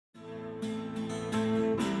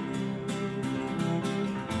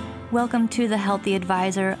Welcome to The Healthy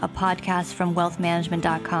Advisor, a podcast from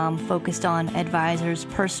wealthmanagement.com focused on advisors'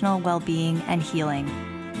 personal well-being and healing.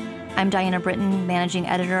 I'm Diana Britton, managing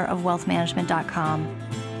editor of wealthmanagement.com,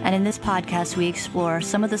 and in this podcast we explore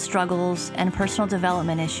some of the struggles and personal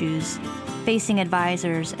development issues facing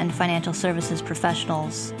advisors and financial services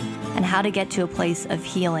professionals, and how to get to a place of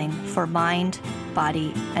healing for mind,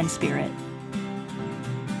 body, and spirit.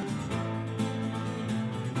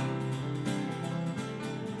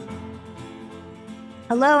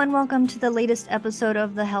 Hello and welcome to the latest episode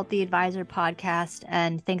of the Healthy Advisor podcast,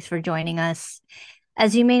 and thanks for joining us.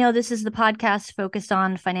 As you may know, this is the podcast focused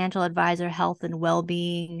on financial advisor health and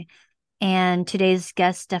well-being, and today's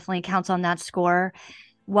guest definitely counts on that score.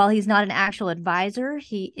 While he's not an actual advisor,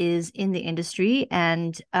 he is in the industry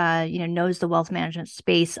and knows the wealth management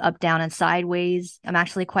space up, down, and sideways. I'm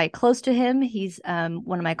actually quite close to him. He's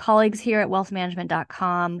one of my colleagues here at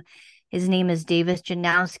wealthmanagement.com. His name is Davis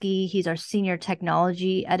Janowski. He's our senior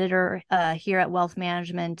technology editor here at Wealth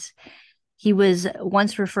Management. He was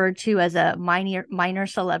once referred to as a minor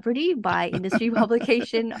celebrity by industry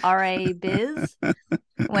publication RIA Biz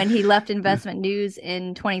when he left Investment News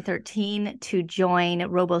in 2013 to join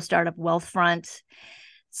robo-startup Wealthfront.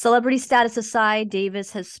 Celebrity status aside,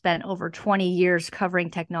 Davis has spent over 20 years covering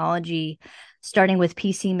technology, starting with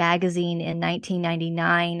PC Magazine in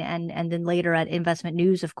 1999 and then later at Investment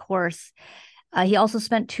News, of course. He also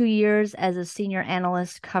spent 2 years as a senior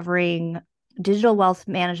analyst covering digital wealth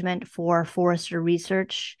management for Forrester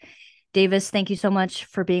Research. Davis, thank you so much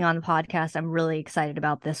for being on the podcast. I'm really excited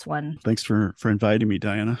about this one. Thanks for inviting me,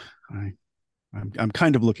 Diana. I'm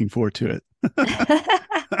kind of looking forward to it.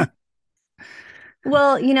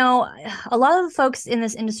 Well, a lot of the folks in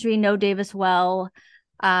this industry know Davis well.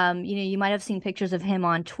 You might have seen pictures of him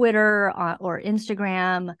on Twitter or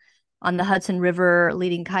Instagram, on the Hudson River,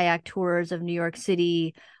 leading kayak tours of New York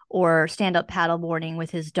City, or stand-up paddleboarding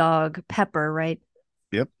with his dog Pepper, right?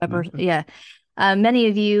 Yep. Pepper, yeah. Many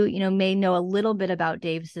of you, may know a little bit about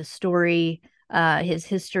Davis's story, his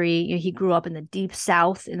history. He grew up in the deep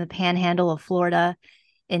South, in the Panhandle of Florida,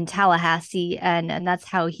 in Tallahassee, and that's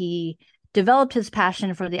how he developed his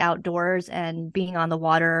passion for the outdoors and being on the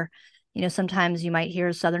water. Sometimes you might hear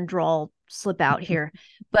a Southern drawl slip out here,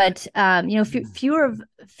 but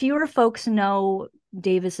fewer folks know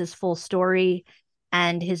Davis's full story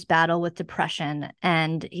and his battle with depression,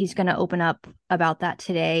 and he's going to open up about that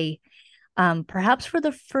today, perhaps for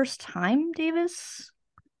the first time, Davis.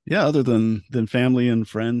 Yeah, other than family and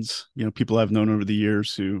friends, people I've known over the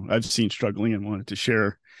years who I've seen struggling and wanted to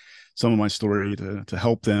share some of my story to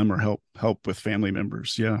help them or help with family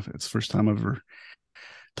members. Yeah, it's the first time I've ever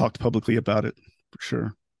talked publicly about it, for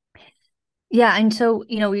sure. Yeah, and so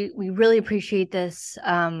we really appreciate this.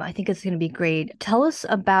 I think it's going to be great. Tell us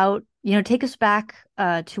about, take us back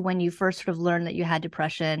to when you first sort of learned that you had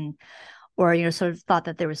depression, or sort of thought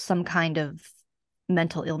that there was some kind of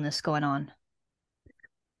mental illness going on.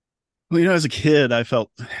 Well, as a kid, I felt,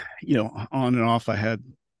 on and off.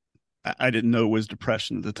 I didn't know it was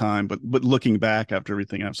depression at the time, but looking back after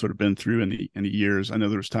everything I've sort of been through in the years, I know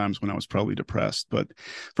there was times when I was probably depressed, but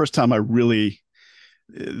first time I really,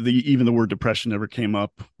 even the word depression never came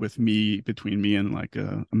up between me and like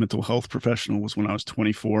a mental health professional was when I was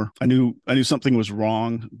 24. I knew something was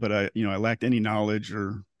wrong, but I lacked any knowledge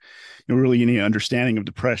or really any understanding of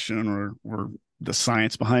depression or the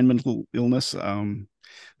science behind mental illness.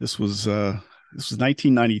 This was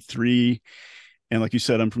 1993. And like you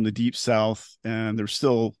said, I'm from the deep South, and there's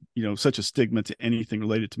still, such a stigma to anything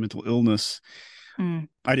related to mental illness.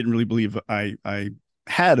 I didn't really believe I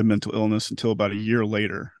had a mental illness until about a year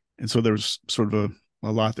later. And so there was sort of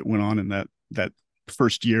a lot that went on in that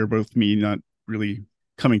first year, both me not really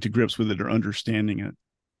coming to grips with it or understanding it.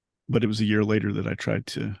 But it was a year later that I tried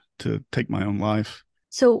to take my own life.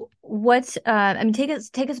 So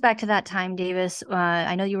take us back to that time, Davis.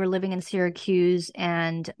 I know you were living in Syracuse,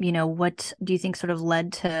 and, what do you think sort of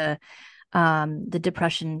led to the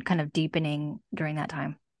depression kind of deepening during that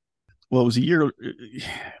time? Well, it was the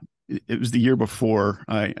year before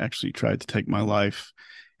I actually tried to take my life,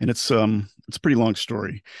 and it's a pretty long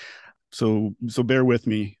story. So bear with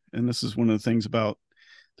me. And this is one of the things about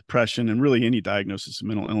depression and really any diagnosis of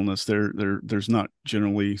mental illness. There's not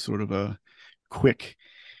generally sort of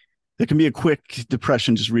there can be a quick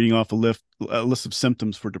depression just reading off a list of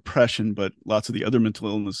symptoms for depression, but lots of the other mental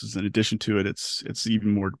illnesses in addition to it, it's even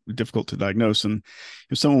more difficult to diagnose. And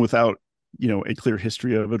if someone without, a clear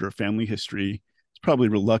history of it or family history is probably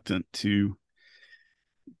reluctant to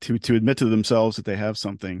admit to themselves that they have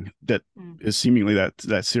something that is seemingly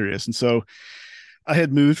that serious. And so I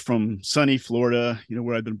had moved from sunny Florida,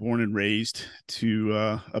 where I'd been born and raised,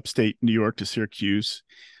 to upstate New York, to Syracuse,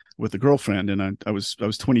 with a girlfriend, and I was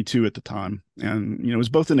 22 at the time, and it was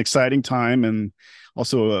both an exciting time and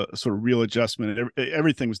also a sort of real adjustment.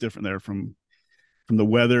 Everything was different there, from the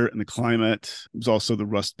weather and the climate. It was also the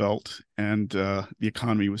Rust Belt, and the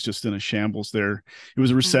economy was just in a shambles there. It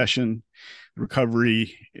was a recession.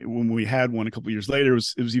 Recovery, when we had one a couple of years later,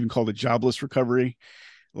 it was even called a jobless recovery.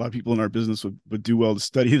 A lot of people in our business would do well to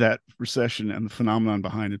study that recession and the phenomenon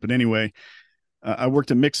behind it. But anyway, I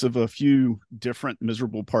worked a mix of a few different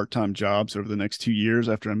miserable part-time jobs over the next 2 years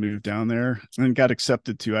after I moved down there, and got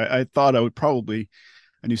accepted to. I thought I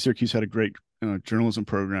knew Syracuse had a great journalism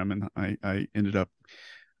program, and I ended up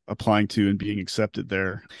applying to and being accepted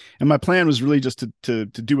there. And my plan was really just to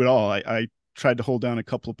do it all. I tried to hold down a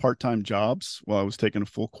couple of part-time jobs while I was taking a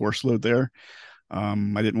full course load there. I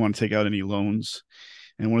didn't want to take out any loans,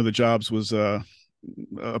 and one of the jobs was a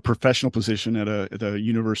professional position at a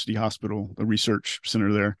university hospital, a research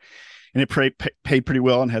center there, and it paid pretty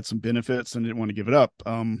well and had some benefits, and I didn't want to give it up.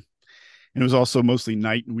 And it was also mostly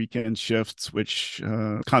night and weekend shifts, which,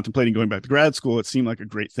 contemplating going back to grad school, it seemed like a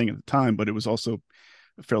great thing at the time, but it was also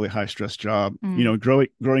a fairly high stress job.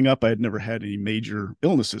 Growing up, I had never had any major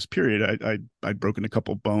illnesses, period. I'd broken a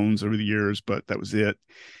couple of bones over the years, but that was it.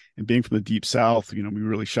 And being from the deep South, we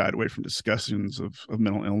really shied away from discussions of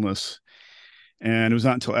mental illness. And it was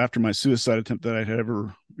not until after my suicide attempt that I had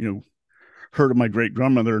ever, heard of my great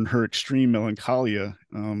grandmother and her extreme melancholia.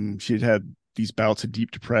 She had these bouts of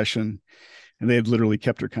deep depression, and they had literally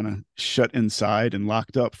kept her kind of shut inside and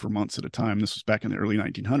locked up for months at a time. This was back in the early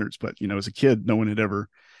 1900s, but as a kid, no one had ever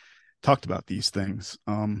talked about these things.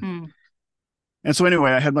 And so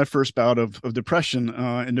anyway, I had my first bout of depression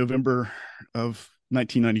in November of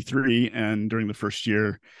 1993, and during the first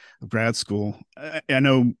year of grad school. I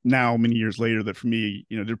know now, many years later, that for me,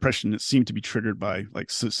 depression, it seemed to be triggered by like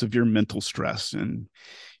severe mental stress and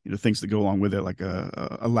things that go along with it, like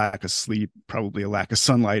a lack of sleep, probably a lack of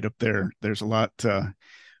sunlight up there. There's a lot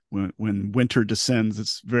when winter descends.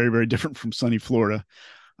 It's very, very different from sunny Florida.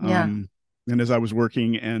 Yeah. And as I was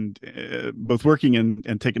working and both working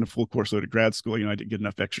and taking a full course load at grad school, I didn't get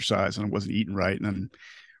enough exercise and I wasn't eating right. And then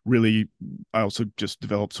really, I also just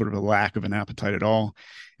developed sort of a lack of an appetite at all.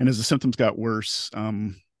 And as the symptoms got worse,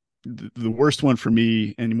 the worst one for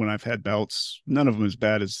me, and when I've had bouts, none of them as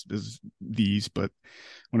bad as these, but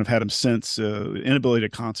when I've had them since, inability to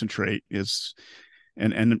concentrate is,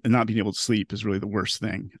 and not being able to sleep is really the worst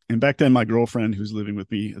thing. And back then, my girlfriend, who was living with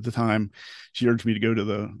me at the time, she urged me to go to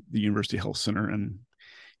the University Health Center. And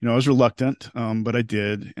I was reluctant, but I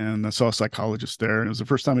did. And I saw a psychologist there. And it was the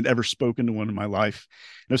first time I'd ever spoken to one in my life.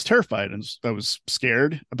 And I was terrified, and I was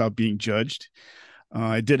scared about being judged.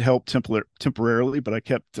 It did help temporarily, but it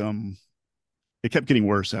kept getting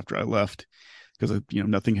worse after I left, because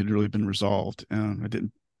nothing had really been resolved. I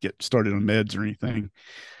didn't get started on meds or anything.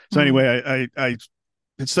 So anyway, I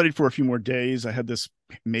had studied for a few more days. I had this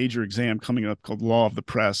major exam coming up called Law of the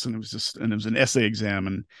Press, and it was an essay exam,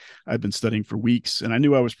 and I'd been studying for weeks, and I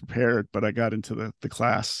knew I was prepared, but I got into the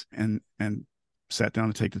class and sat down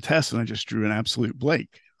to take the test, and I just drew an absolute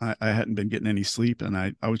blank. I hadn't been getting any sleep, and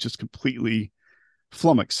I was just completely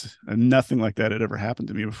flummoxed, and nothing like that had ever happened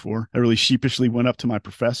to me before. I really sheepishly went up to my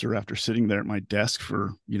professor after sitting there at my desk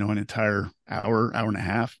for an entire hour and a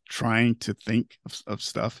half trying to think of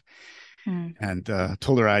stuff, and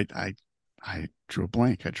told her I drew a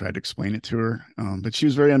blank. I tried to explain it to her, but she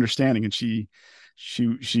was very understanding, and she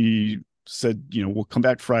said, we'll come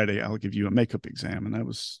back Friday, I'll give you a makeup exam.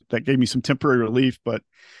 And that gave me some temporary relief. But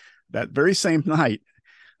that very same night,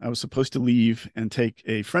 I was supposed to leave and take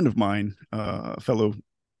a friend of mine, a fellow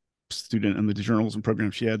student in the journalism program.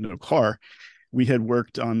 She had no car. We had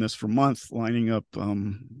worked on this for months, lining up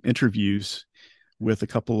interviews with a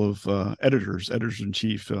couple of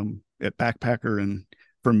editors-in-chief at Backpacker and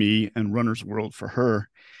for me, and Runner's World for her.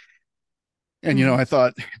 And, I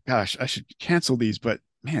thought, gosh, I should cancel these, but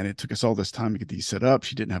man, it took us all this time to get these set up.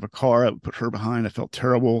 She didn't have a car. I would put her behind. I felt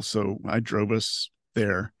terrible. So I drove us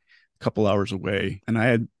there, couple hours away, and I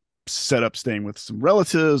had set up staying with some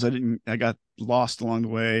relatives. I got lost along the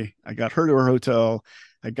way. I got her to her hotel.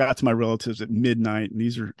 I got to my relatives at midnight, and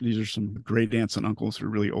these are some great aunts and uncles who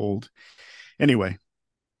are really old. Anyway,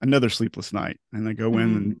 another sleepless night, and I go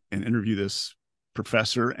in and interview this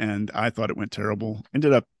professor, and I thought it went terrible.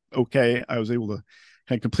 Ended up okay. I was able to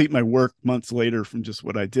kind of complete my work months later from just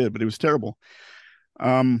what I did, but it was terrible.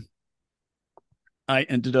 I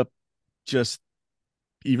ended up just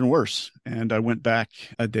even worse. And I went back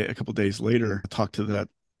a couple of days later, talked to that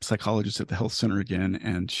psychologist at the health center again.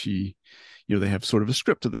 And she, they have sort of a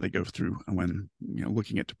script that they go through when,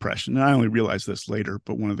 looking at depression. And I only realized this later,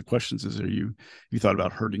 but one of the questions is, you thought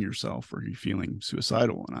about hurting yourself, or are you feeling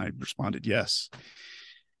suicidal? And I responded, yes.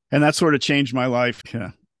 And that sort of changed my life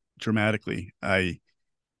dramatically.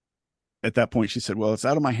 At that point, she said, well, it's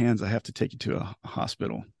out of my hands. I have to take you to a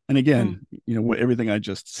hospital. And again, everything I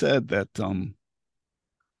just said, that,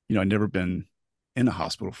 I'd never been in a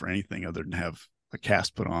hospital for anything other than have a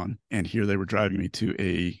cast put on. And here they were driving me to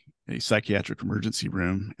a psychiatric emergency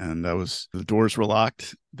room, and the doors were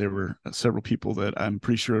locked. There were several people that I'm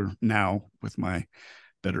pretty sure now, with my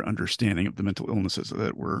better understanding of the mental illnesses,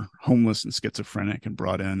 that were homeless and schizophrenic and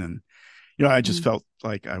brought in. And, I just felt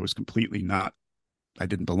like I was completely I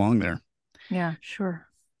didn't belong there. Yeah, sure.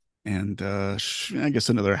 And I guess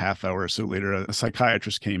another half hour or so later, a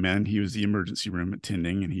psychiatrist came in. He was the emergency room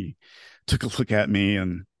attending, and he took a look at me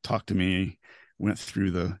and talked to me, went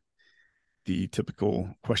through the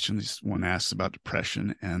typical questions one asks about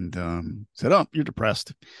depression, and said, oh, you're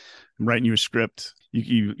depressed. I'm writing you a script.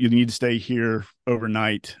 You need to stay here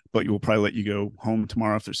overnight, but we'll probably let you go home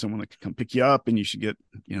tomorrow if there's someone that can come pick you up, and you should get,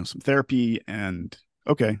 some therapy, and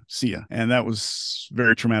okay, see ya. And that was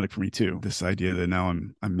very traumatic for me too. This idea that now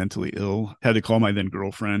I'm mentally ill. Had to call my then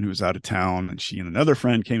girlfriend, who was out of town, and she and another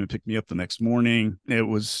friend came and picked me up the next morning. It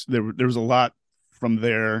was, there was a lot from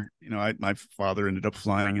there. My father ended up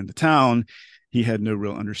flying into town. He had no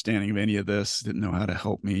real understanding of any of this, didn't know how to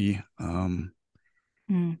help me.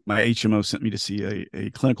 My HMO sent me to see a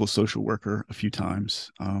clinical social worker a few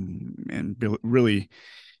times. And really, at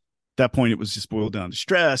that point, it was just boiled down to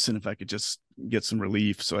stress, and if I could just get some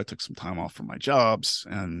relief. So I took some time off from my jobs.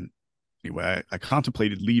 And anyway, I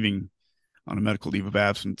contemplated leaving on a medical leave of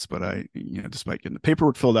absence, but I, despite getting the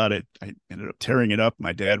paperwork filled out, I ended up tearing it up.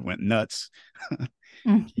 My dad went nuts.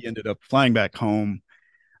 He ended up flying back home.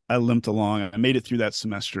 I limped along. I made it through that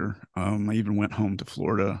semester. I even went home to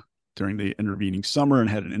Florida during the intervening summer and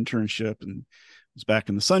had an internship, and was back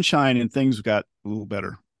in the sunshine, and things got a little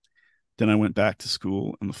better. Then I went back to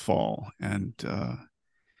school in the fall, and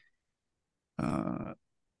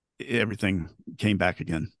everything came back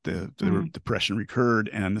again. The depression recurred,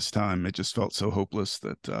 and this time it just felt so hopeless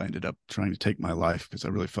that I ended up trying to take my life, because I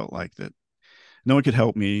really felt like that no one could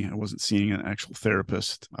help me. I wasn't seeing an actual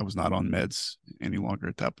therapist. I was not on meds any longer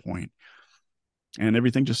at that point, and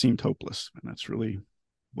everything just seemed hopeless. And that's really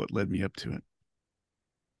what led me up to it.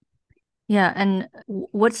 Yeah. And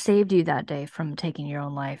what saved you that day from taking your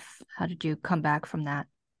own life? How did you come back from that?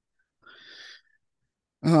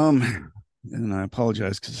 And I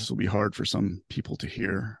apologize, because this will be hard for some people to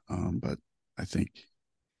hear. But I think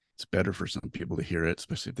it's better for some people to hear it,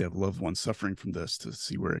 especially if they have loved ones suffering from this, to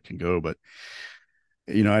see where it can go. But,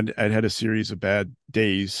 I'd had a series of bad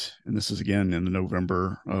days, and this is again in the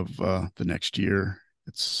November of the next year.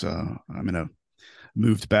 I'm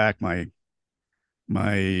moved back. My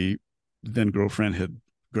then girlfriend had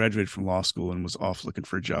graduated from law school and was off looking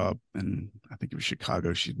for a job. And I think it was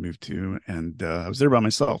Chicago she'd moved to. And I was there by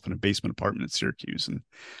myself in a basement apartment in Syracuse. And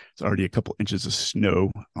it's already a couple inches of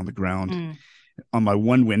snow on the ground on my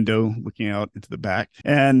one window looking out into the back.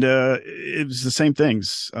 And it was the same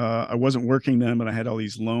things. I wasn't working then, but I had all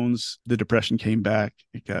these loans. The depression came back.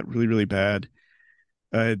 It got really, really bad.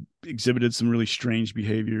 I exhibited some really strange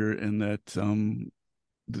behavior, and that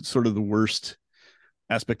sort of the worst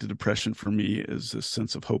aspect of depression for me is this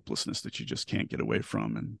sense of hopelessness that you just can't get away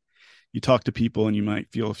from. And you talk to people, and you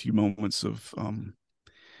might feel a few moments of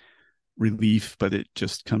relief, but it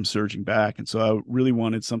just comes surging back. And so I really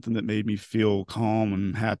wanted something that made me feel calm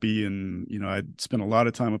and happy. And, I'd spent a lot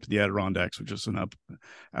of time up in the Adirondacks, which is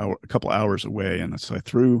a couple hours away. And so I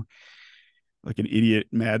threw, like an idiot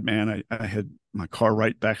madman, I had my car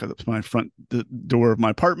right back up to my front door of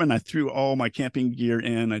my apartment. I threw all my camping gear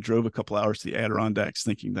in. I drove a couple hours to the Adirondacks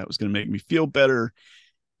thinking that was going to make me feel better.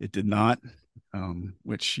 It did not,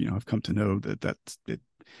 which, I've come to know that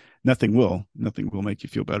nothing will make you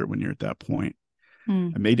feel better when you're at that point.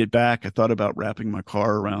 I made it back. I thought about wrapping my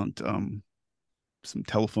car around some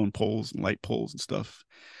telephone poles and light poles and stuff.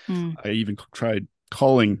 I even tried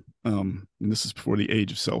calling, and this is before the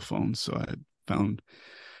age of cell phones. So I had found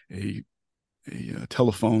a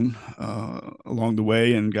telephone along the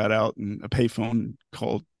way, and got out and a payphone,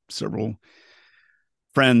 called several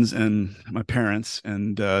friends and my parents,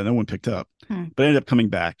 and no one picked up. But I ended up coming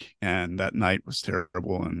back, and that night was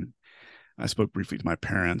terrible. And I spoke briefly to my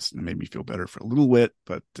parents, and it made me feel better for a little bit,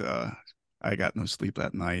 but I got no sleep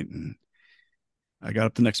that night. And I got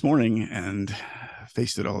up the next morning and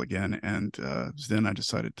faced it all again. And then I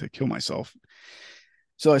decided to kill myself.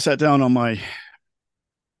 So I sat down on my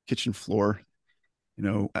kitchen floor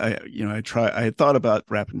I had thought about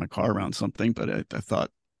wrapping my car around something, but I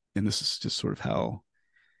thought, and this is just sort of how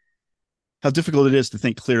difficult it is to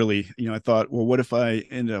think clearly. I thought, well, what if I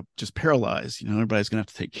end up just paralyzed? Everybody's going to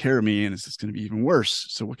have to take care of me, and it's just going to be even worse.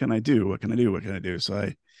 So what can I do? What can I do? What can I do? So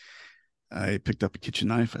I picked up a kitchen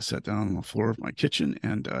knife. I sat down on the floor of my kitchen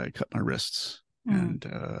and I cut my wrists. Mm. And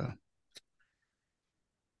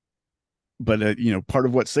but part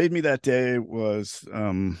of what saved me that day was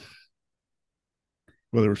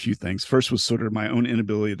well, there were a few things. First was sort of my own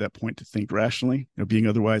inability at that point to think rationally. Being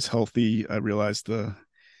otherwise healthy, I realized the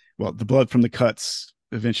blood from the cuts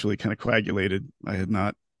eventually kind of coagulated. I had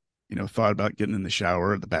not, thought about getting in the shower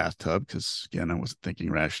or the bathtub because, again, I wasn't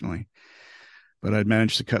thinking rationally. But I'd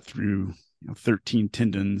managed to cut through 13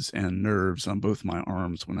 tendons and nerves on both my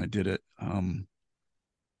arms when I did it. And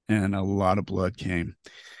a lot of blood came.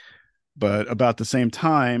 But about the same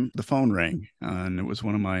time, the phone rang, and it was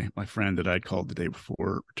one of my friend that I'd called the day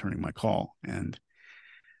before returning my call. And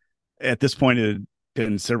at this point, it had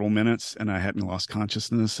been several minutes, and I hadn't lost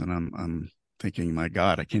consciousness. And I'm thinking, my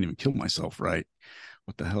God, I can't even kill myself, right?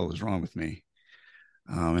 What the hell is wrong with me?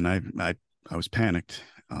 And I was panicked.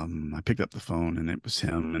 I picked up the phone, and it was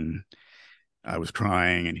him, and I was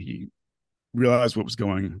crying, and he realized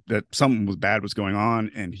that something was bad was going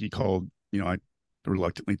on, and he called. I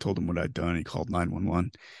reluctantly told him what I'd done. He called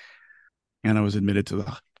 911, and I was admitted to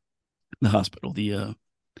the hospital. The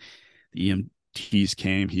EMTs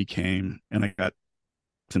came, he came, and I got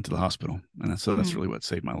sent to the hospital. And so that's really what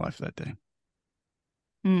saved my life that day.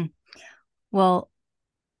 Mm. Well,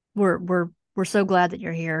 we're so glad that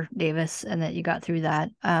you're here, Davis, and that you got through that.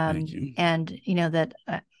 Thank you. And that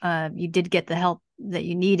you did get the help that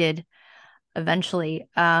you needed eventually.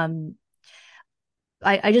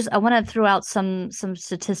 I want to throw out some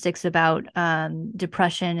statistics about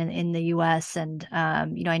depression in the U.S. and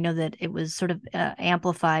I know that it was sort of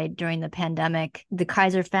amplified during the pandemic. The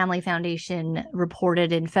Kaiser Family Foundation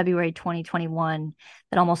reported in February 2021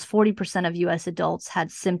 that almost 40% of U.S. adults had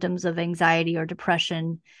symptoms of anxiety or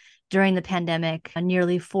depression during the pandemic, a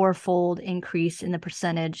nearly fourfold increase in the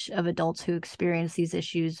percentage of adults who experienced these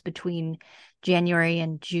issues between January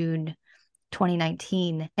and June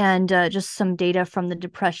 2019. And just some data from the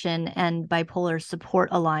Depression and Bipolar Support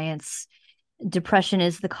Alliance. Depression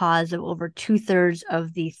is the cause of over 2/3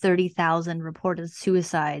 of the 30,000 reported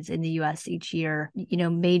suicides in the US each year.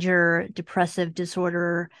 Major depressive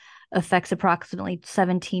disorder affects approximately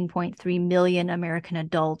 17.3 million American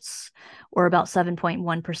adults, or about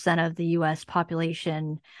 7.1% of the US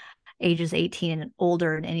population ages 18 and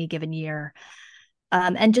older in any given year.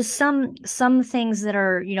 And just some things that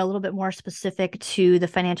are a little bit more specific to the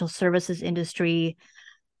financial services industry.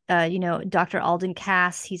 Dr. Alden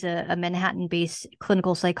Cass, he's a Manhattan-based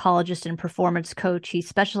clinical psychologist and performance coach. He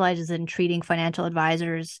specializes in treating financial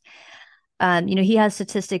advisors. He has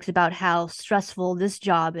statistics about how stressful this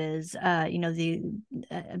job is.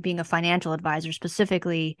 Being a financial advisor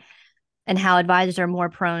specifically, and how advisors are more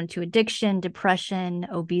prone to addiction, depression,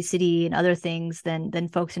 obesity, and other things than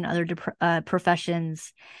folks in other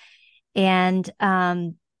professions. And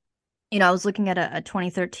I was looking at a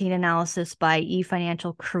 2013 analysis by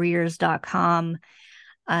efinancialcareers.com,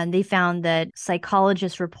 and they found that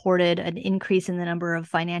psychologists reported an increase in the number of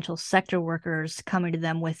financial sector workers coming to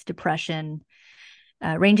them with depression,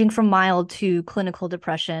 ranging from mild to clinical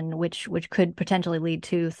depression, which could potentially lead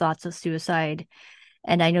to thoughts of suicide.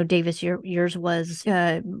 And I know, Davis, yours was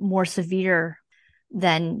more severe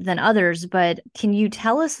than others. But can you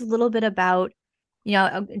tell us a little bit about,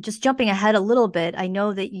 just jumping ahead a little bit? I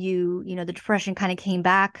know that the depression kind of came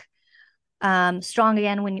back strong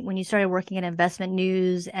again when you started working at Investment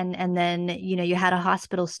News, and then you had a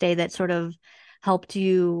hospital stay that sort of helped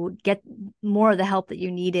you get more of the help that you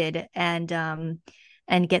needed and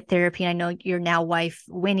get therapy. And I know your now wife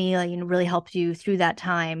Winnie really helped you through that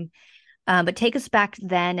time. But take us back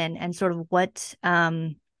then and sort of what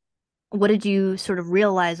did you sort of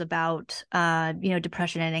realize about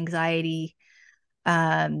depression and anxiety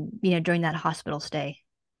during that hospital stay?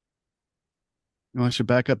 Well, I should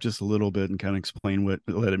back up just a little bit and kind of explain what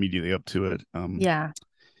led immediately up to it. Yeah.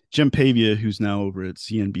 Jim Pavia, who's now over at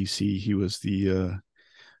CNBC, he was the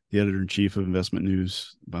editor-in-chief of Investment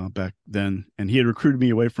News back then, and he had recruited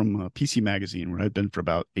me away from PC Magazine, where I'd been for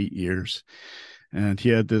about 8 years. And he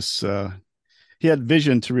had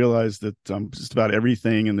vision to realize that just about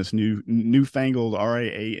everything in this newfangled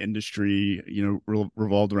RIA industry,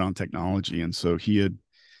 revolved around technology. And so he had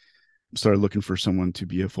started looking for someone to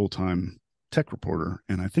be a full-time tech reporter.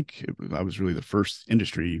 And I think I was really the first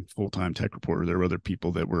industry full-time tech reporter. There were other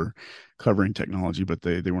people that were covering technology, but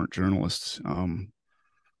they weren't journalists.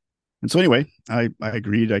 And so anyway, I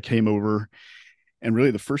agreed. I came over, and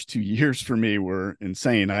really the first 2 years for me were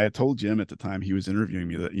insane. I had told Jim at the time he was interviewing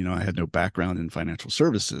me that, I had no background in financial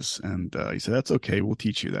services. And he said, that's okay. We'll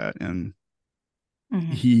teach you that. And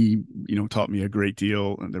Hmm. he, taught me a great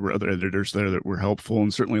deal. And there were other editors there that were helpful.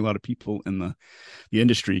 And certainly a lot of people in the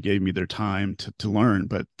industry gave me their time to learn.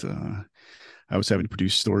 But I was having to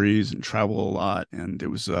produce stories and travel a lot. And it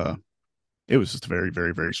was just a very,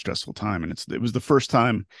 very, very stressful time. And it was the first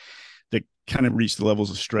time that kind of reached the levels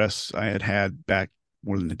of stress I had had back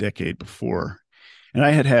more than a decade before. And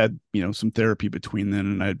I had, some therapy between then,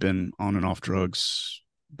 and I had been on and off drugs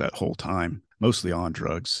that whole time, mostly on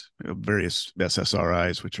drugs, various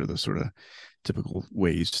SSRIs, which are the sort of typical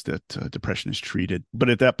ways that depression is treated. But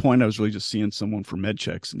at that point, I was really just seeing someone for med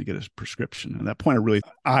checks and to get a prescription. And at that point,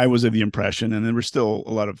 I was of the impression, and there were still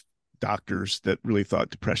a lot of doctors that really thought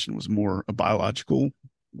depression was more a biological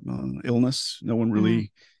illness. No one Hmm.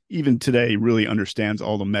 really, even today, really understands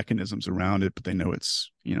all the mechanisms around it, but they know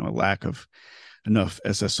it's, a lack of enough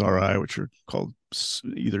SSRI, which are called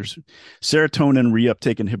either serotonin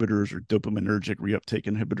reuptake inhibitors or dopaminergic reuptake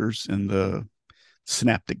inhibitors in the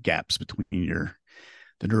synaptic gaps between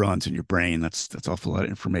the neurons in your brain. That's awful lot of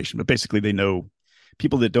information, but basically they know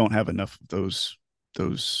people that don't have enough of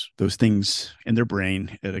those things in their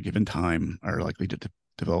brain at a given time are likely to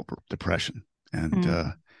develop depression. And Hmm.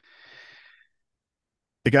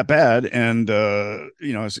 it got bad, and I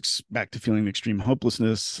was back to feeling extreme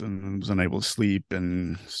hopelessness and was unable to sleep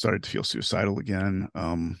and started to feel suicidal again.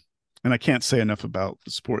 And I can't say enough about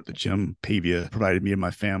the support that Jim Pavia provided me and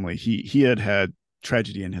my family. He had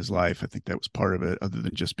tragedy in his life. I think that was part of it, other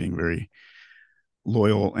than just being very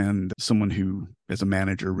loyal and someone who, as a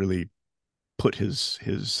manager, really put his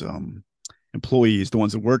employees, the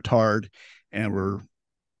ones that worked hard and were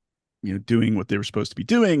doing what they were supposed to be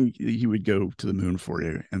doing, he would go to the moon for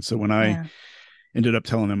you. And so when I Yeah. ended up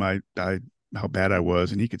telling him I how bad I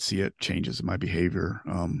was, and he could see it changes in my behavior,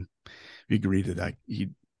 he agreed that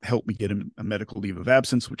he'd help me get a medical leave of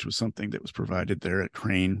absence, which was something that was provided there at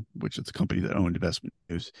Crane, which is the company that owned Investment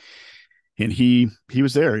News. And he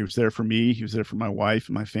was there. He was there for me. He was there for my wife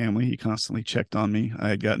and my family. He constantly checked on me.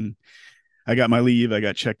 I got my leave. I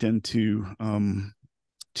got checked into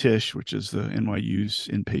Tisch, which is the NYU's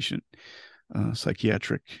inpatient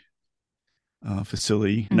psychiatric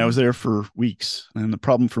facility. And I Hmm. was there for weeks. And the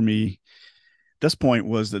problem for me at this point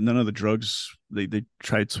was that none of the drugs, they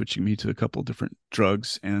tried switching me to a couple of different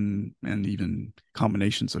drugs and even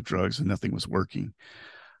combinations of drugs, and nothing was working.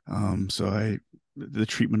 So the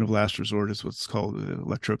treatment of last resort is what's called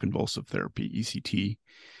electroconvulsive therapy, ECT.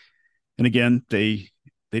 And again, they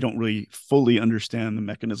don't really fully understand the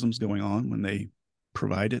mechanisms going on when they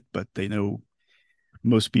provide it, but they know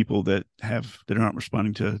most people that aren't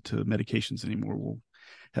responding to medications anymore will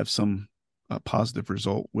have some positive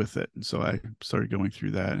result with it. And so I started going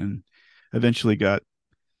through that and eventually got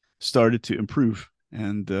started to improve.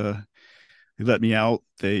 And they let me out.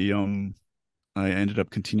 I ended up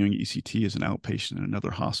continuing ECT as an outpatient in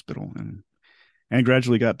another hospital, and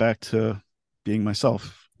gradually got back to being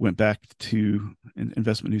myself. Went back to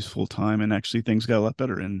Investment News full time, and actually things got a lot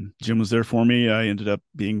better. And Jim was there for me. I ended up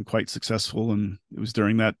being quite successful, and it was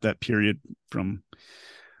during that period from,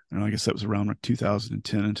 I guess that was around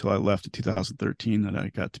 2010 until I left in 2013, that I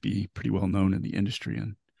got to be pretty well known in the industry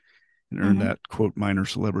and earned Hmm. that quote minor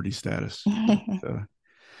celebrity status.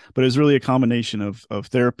 But it was really a combination of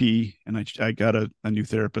therapy, and I got a new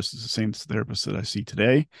therapist. It's the same therapist that I see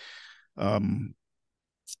today. Um,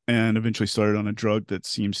 and eventually started on a drug that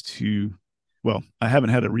seems to, well, I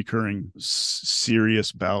haven't had a recurring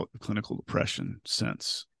serious bout of clinical depression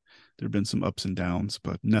since. There have been some ups and downs,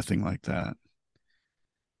 but nothing like that.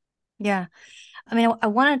 Yeah. I mean, I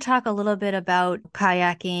want to talk a little bit about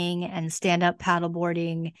kayaking and stand-up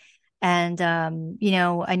paddleboarding. And I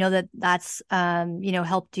know that that's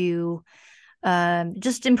helped you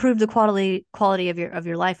just improve the quality of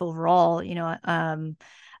your life overall,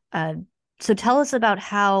 uh so tell us about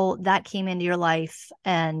how that came into your life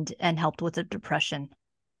and helped with the depression.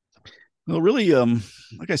 Well, really,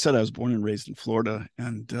 like I said, I was born and raised in Florida,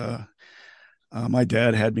 and my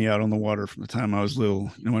dad had me out on the water from the time I was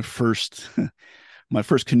little. My first my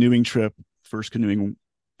first canoeing trip, first canoeing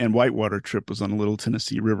and whitewater trip was on a little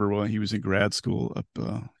Tennessee River while he was in grad school up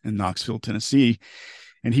in Knoxville, Tennessee,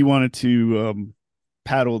 and he wanted to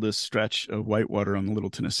paddle this stretch of whitewater on the Little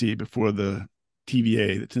Tennessee before the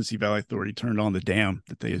TVA, the Tennessee Valley Authority, turned on the dam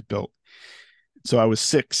that they had built. So I was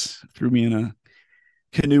 6, threw me in a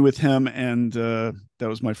canoe with him, and that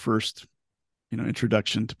was my first,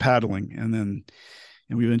 introduction to paddling. And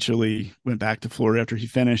we eventually went back to Florida after he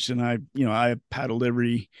finished, and I paddled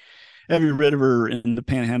every Every river in the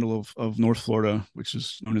panhandle of North Florida, which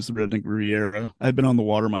is known as the Redneck Riviera. I've been on the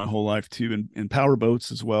water my whole life too, in power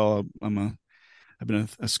boats as well. I've been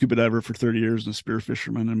a scuba diver for 30 years and a spear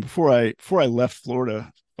fisherman. And before I left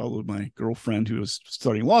Florida, followed my girlfriend who was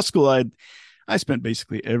starting law school, I spent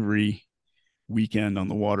basically every weekend on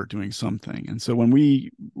the water doing something. And so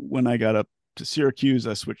when I got up to Syracuse,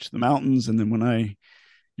 I switched to the mountains, and then when I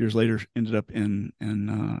years later ended up in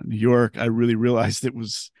New York, I really realized it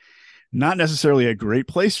was not necessarily a great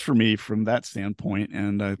place for me from that standpoint.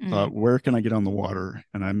 And I thought, where can I get on the water?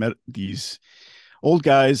 And I met these old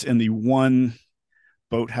guys in the one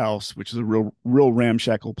boathouse, which is a real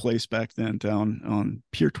ramshackle place back then, down on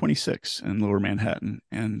Pier 26 in Lower Manhattan,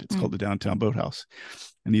 and it's called the Downtown Boathouse.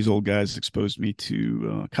 And these old guys exposed me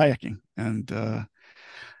to kayaking. And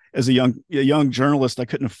as a young journalist, I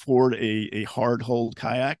couldn't afford a hard hold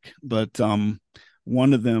kayak, but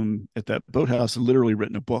one of them at that boathouse had literally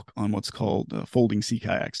written a book on what's called folding sea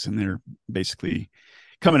kayaks, and they're basically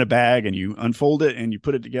come in a bag, and you unfold it and you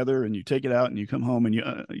put it together and you take it out and you come home and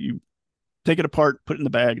you take it apart, put it in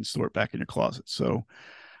the bag, and store it back in your closet. So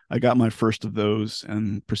I got my first of those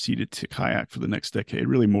and proceeded to kayak for the next decade,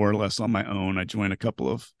 really more or less on my own. I joined a couple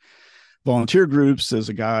of volunteer groups as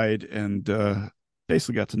a guide, and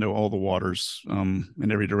basically got to know all the waters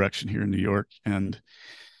in every direction here in New York, and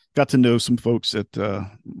got to know some folks at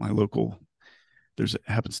my local.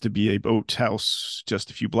 Happens to be a boat house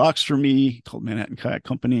just a few blocks from me called Manhattan Kayak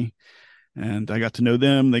Company, and I got to know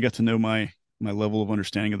them. They got to know my level of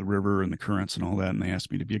understanding of the river and the currents and all that, and they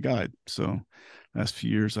asked me to be a guide. So last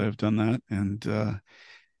few years I have done that, and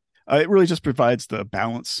it really just provides the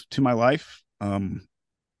balance to my life. It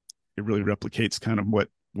really replicates kind of what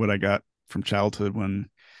I got from childhood when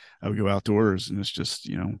I would go outdoors, and it's just,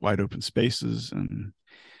 wide open spaces and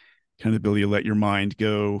kind of the ability to let your mind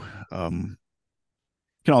go.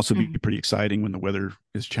 Can also be pretty exciting when the weather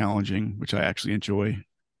is challenging, which I actually enjoy.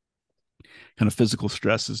 Kind of physical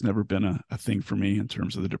stress has never been a thing for me in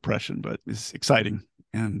terms of the depression, but it's exciting,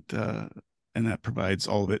 and that provides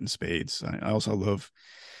all of it in spades. I also love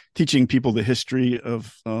teaching people the history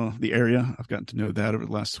of the area. I've gotten to know that over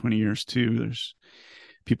the last 20 years too.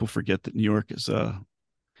 People forget that New York is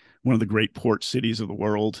one of the great port cities of the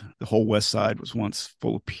world. The whole West Side was once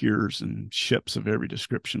full of piers and ships of every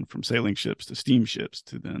description, from sailing ships to steamships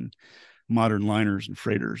to then modern liners and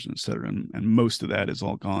freighters, et cetera. And most of that is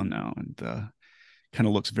all gone now, and kind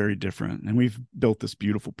of looks very different. And we've built this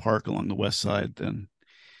beautiful park along the West Side. Then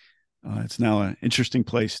it's now an interesting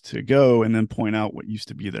place to go and then point out what used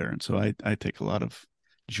to be there. And so I take a lot of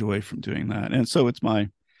joy from doing that. And so it's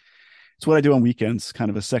what I do on weekends,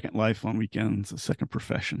 kind of a second life on weekends, a second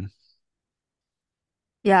profession.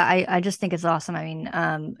 Yeah, I just think it's awesome. I mean,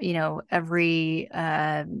 every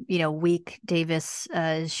week Davis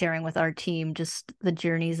is sharing with our team just the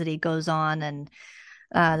journeys that he goes on, and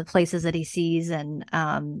the places that he sees, and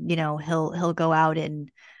he'll go out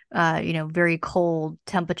in very cold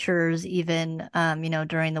temperatures, even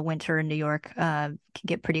during the winter in New York can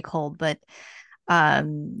get pretty cold, but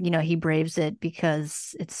he braves it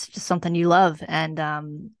because it's just something you love, and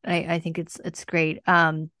I think it's great.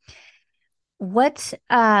 What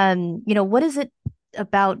is it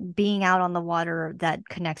about being out on the water that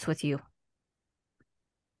connects with you?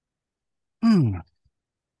 I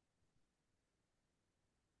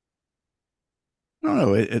don't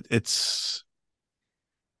know. It's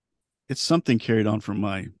something carried on from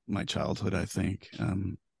my childhood, I think.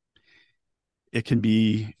 It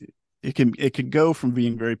can go from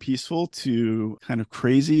being very peaceful to kind of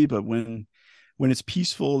crazy, but when it's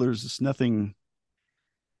peaceful, there's nothing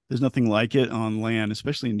like it on land,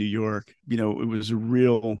 especially in New York. It was a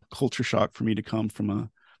real culture shock for me to come from a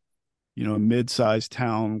mid-sized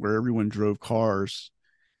town where everyone drove cars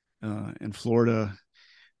in Florida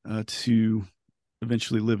to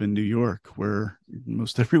eventually live in New York, where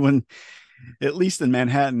most everyone, at least in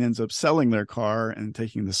Manhattan, ends up selling their car and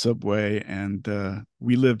taking the subway. And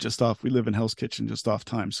we live in Hell's Kitchen, just off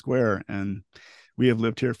Times Square, and we have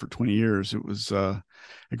lived here for 20 years. It was a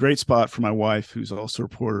great spot for my wife, who's also a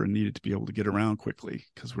reporter and needed to be able to get around quickly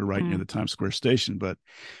because we're right near the Times Square station, but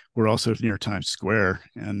we're also near Times Square.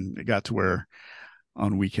 And it got to where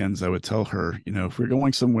on weekends I would tell her, if we're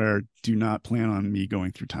going somewhere, do not plan on me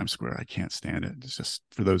going through Times Square. I can't stand it. It's just,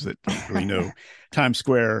 for those that don't really know, Times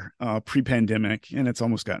Square pre-pandemic, and it's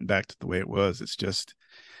almost gotten back to the way it was. It's just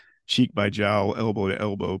cheek by jowl, elbow to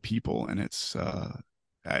elbow people, and it's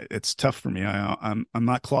tough for me. I'm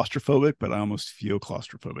not claustrophobic, but I almost feel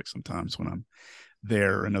claustrophobic sometimes when I'm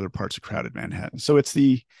there in other parts of crowded Manhattan. So it's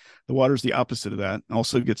the water's the opposite of that. It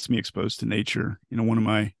also gets me exposed to nature. One of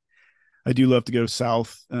my I do love to go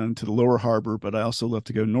south to the lower harbor, but I also love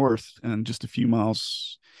to go north and just a few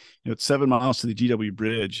miles. It's 7 miles to the GW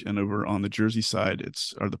Bridge, and over on the Jersey side,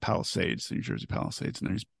 are the Palisades, the New Jersey Palisades, and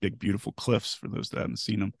there's big, beautiful cliffs for those that haven't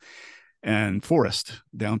seen them, and forest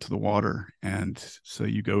down to the water. And so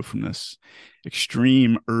you go from this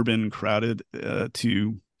extreme urban, crowded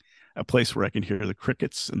to a place where I can hear the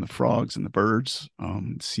crickets and the frogs and the birds,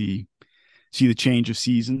 see the change of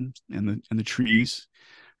season and the trees,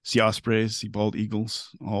 see ospreys, see bald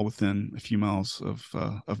eagles, all within a few miles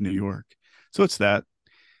of New York. So it's that.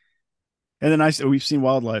 And then we've seen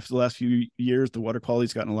wildlife the last few years. The water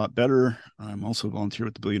quality's gotten a lot better. I'm also a volunteer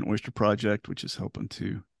with the Billion Oyster Project, which is helping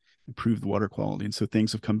to improve the water quality. And so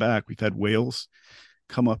things have come back. We've had whales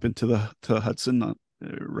come up into the Hudson,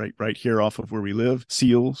 right here off of where we live,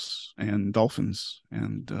 seals and dolphins.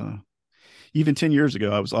 And even 10 years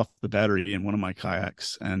ago, I was off the Battery in one of my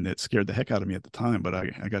kayaks, and it scared the heck out of me at the time. But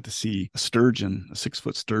I got to see a sturgeon, a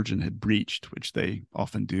 6-foot sturgeon had breached, which they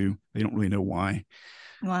often do. They don't really know why.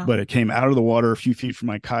 Wow. But it came out of the water a few feet from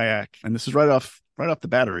my kayak. And this is right off the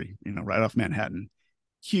Battery, right off Manhattan.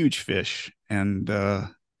 Huge fish. And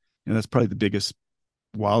that's probably the biggest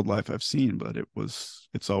wildlife I've seen, but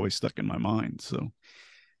it's always stuck in my mind. So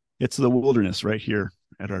it's the wilderness right here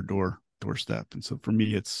at our doorstep. And so for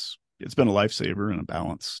me, it's been a lifesaver and a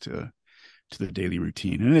balance to the daily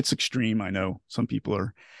routine. And it's extreme. I know some people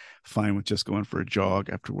are fine with just going for a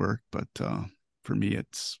jog after work, but for me,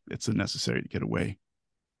 it's a necessary to get away.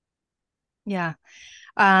 Yeah.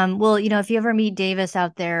 Well, if you ever meet Davis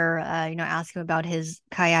out there, ask him about his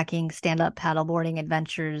kayaking, stand-up paddleboarding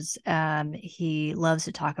adventures. He loves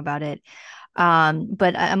to talk about it.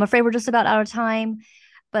 But I'm afraid we're just about out of time.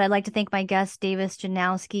 But I'd like to thank my guest, Davis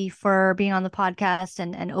Janowski, for being on the podcast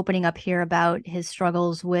and opening up here about his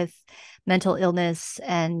struggles with mental illness.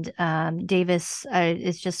 And Davis,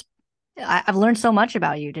 I've learned so much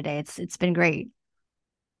about you today. It's been great.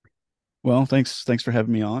 Well, thanks for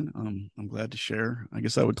having me on. I'm glad to share. I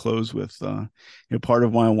guess I would close with, part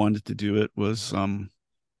of why I wanted to do it was,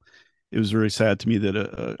 it was very sad to me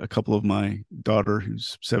that a couple of my daughter,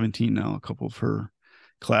 who's 17 now, a couple of her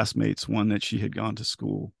classmates, one that she had gone to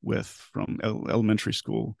school with from elementary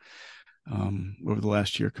school, over the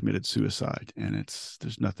last year, committed suicide. And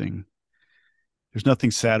there's nothing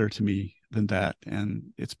sadder to me than that.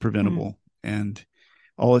 And it's preventable. And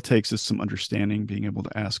all it takes is some understanding, being able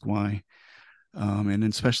to ask why. And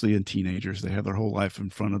especially in teenagers, they have their whole life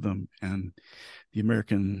in front of them. And the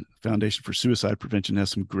American Foundation for Suicide Prevention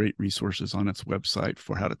has some great resources on its website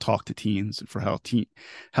for how to talk to teens and for how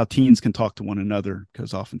teens can talk to one another,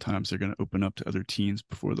 because oftentimes they're going to open up to other teens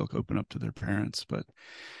before they'll open up to their parents. But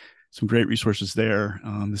some great resources there.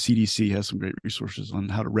 The CDC has some great resources on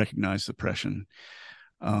how to recognize depression,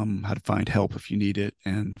 how to find help if you need it,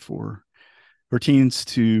 and for teens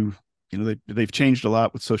to, they've changed a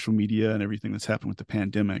lot with social media and everything that's happened with the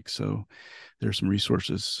pandemic. So there's some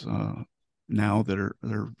resources now that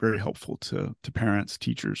are very helpful to parents,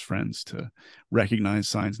 teachers, friends, to recognize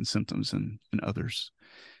signs and symptoms and others,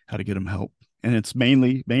 how to get them help. And it's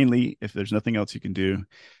mainly, if there's nothing else you can do,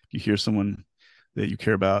 if you hear someone that you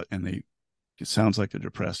care about and it sounds like they're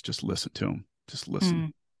depressed, just listen to them. Just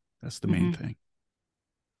listen. That's the main thing.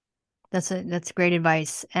 That's great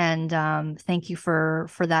advice, and thank you for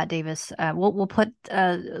that, Davis. We'll put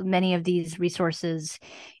many of these resources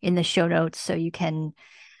in the show notes, so you can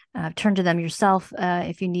turn to them yourself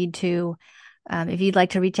if you need to. If you'd like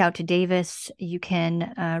to reach out to Davis, you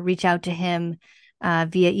can reach out to him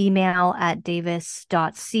via email at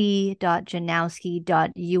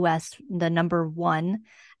davis.c.janowski.us, the number 1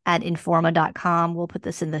 at Informa.com. We'll put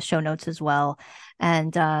this in the show notes as well.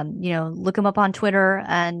 And, look him up on Twitter,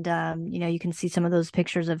 and, you can see some of those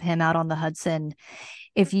pictures of him out on the Hudson.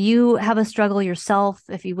 If you have a struggle yourself,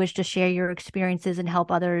 if you wish to share your experiences and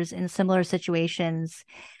help others in similar situations,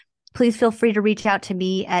 please feel free to reach out to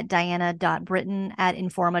me at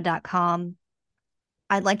diana.britton@Informa.com.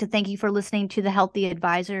 I'd like to thank you for listening to The Healthy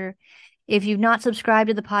Advisor. If you've not subscribed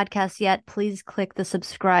to the podcast yet, please click the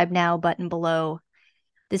subscribe now button below.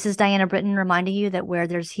 This is Diana Britton reminding you that where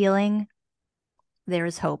there's healing, there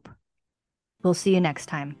is hope. We'll see you next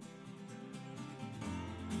time.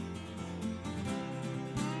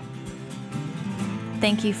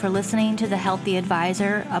 Thank you for listening to The Healthy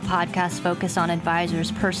Advisor, a podcast focused on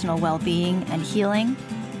advisors' personal well-being and healing.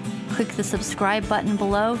 Click the subscribe button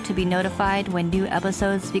below to be notified when new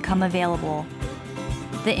episodes become available.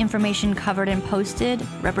 The information covered and posted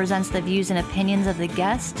represents the views and opinions of the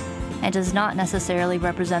guest and does not necessarily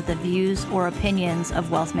represent the views or opinions of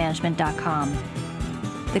wealthmanagement.com.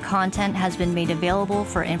 The content has been made available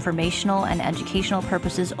for informational and educational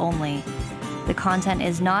purposes only. The content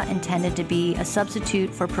is not intended to be a substitute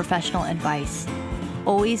for professional advice.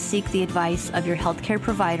 Always seek the advice of your healthcare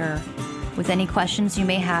provider with any questions you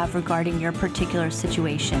may have regarding your particular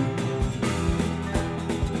situation.